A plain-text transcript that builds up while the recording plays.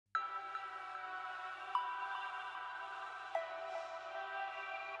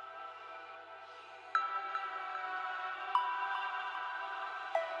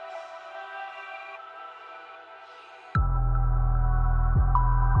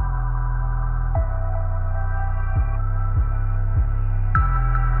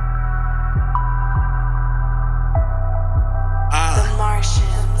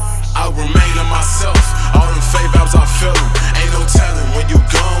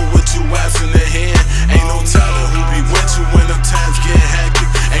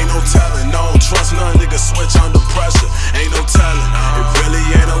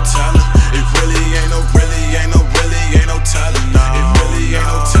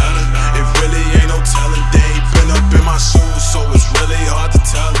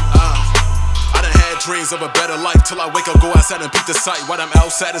till I wake up, go outside and beat the sight. While I'm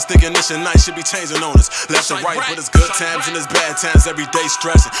outside, it's thinking this and night should be changing on us. Left and right, but it's good times and it's bad times. Every day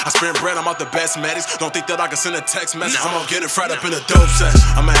stressing. I spend bread, I'm out the best medics. Don't think that I can send a text message. I'm gonna get it fried up in a dope sesh.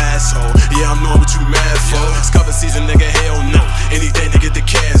 I'm an asshole, yeah, I'm knowing what you mad for. It's cover season, nigga, hell no. Anything to get the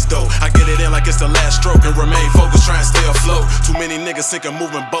cash though. I get it in like it's the last stroke and remain focused, try and stay afloat. Too many niggas sink a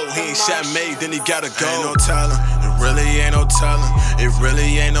moving boat. He ain't ChiMade, then he gotta go. Ain't no telling, it really ain't no telling. It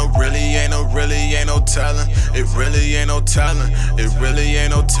really ain't no telling. It really ain't no telling. It really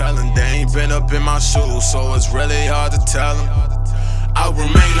ain't no telling. They ain't been up in my shoes, so it's really hard to tell them. I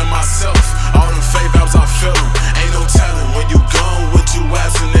remain to myself, all them fake vibes I feel them. Ain't no telling when you gone with you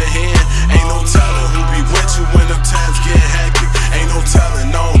ass in the hand. Ain't no telling who be with you when them times get hectic. Ain't no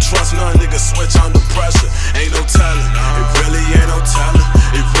telling, I don't trust none, niggas switch under pressure. Ain't no telling, it really ain't no telling.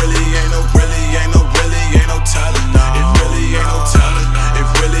 It really ain't no telling. It really ain't no telling. It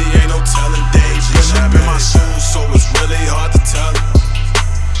really ain't no telling. They ain't been up in my shoes, so it's really hard to tell them.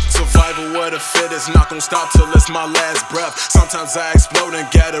 Survival of the fittest, not gon' stop till it's my last breath. Sometimes I explode and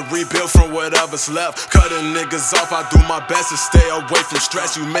gotta rebuild from whatever's left. Cutting niggas off, I do my best to stay away from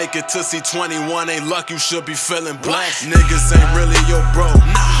stress. You make it to C21, ain't luck, you should be feeling blessed. Niggas ain't really your bro.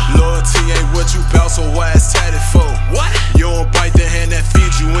 Loyalty ain't what you bout, so why it's tatted for? What? You don't bite the hand that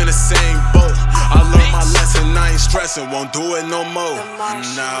feeds you in the same boat. I learned my lesson, I ain't stressing, won't do it no more.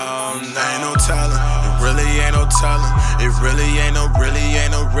 No, ain't no telling. It really ain't no telling. It really ain't no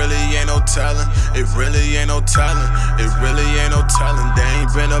telling. It really ain't no telling. It really ain't no telling. They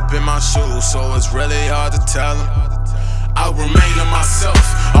ain't been up in my shoes, so it's really hard to tell them. I remain to myself,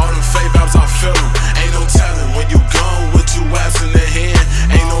 all them fake vibes I feel them. Ain't no telling when you gone with you ass in the hand.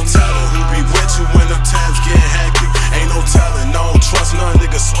 Ain't no telling who be with you when them times get hectic. Ain't no telling, I don't trust none,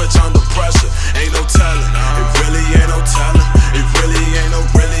 niggas switch under pressure. Ain't no telling, it really ain't no telling. It really ain't no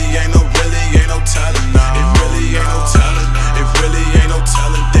telling. It really ain't no telling. It really ain't no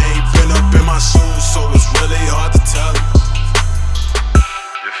telling. They ain't been up in my shoes, so it's really hard to tell them.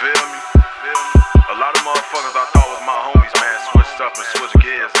 You feel me? A lot of motherfuckers I thought was my homies, man, switched up and switched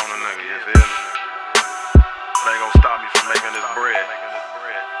gears on a nigga, you feel me? It ain't gonna stop me from making this bread.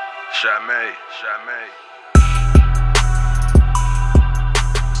 ChiMade.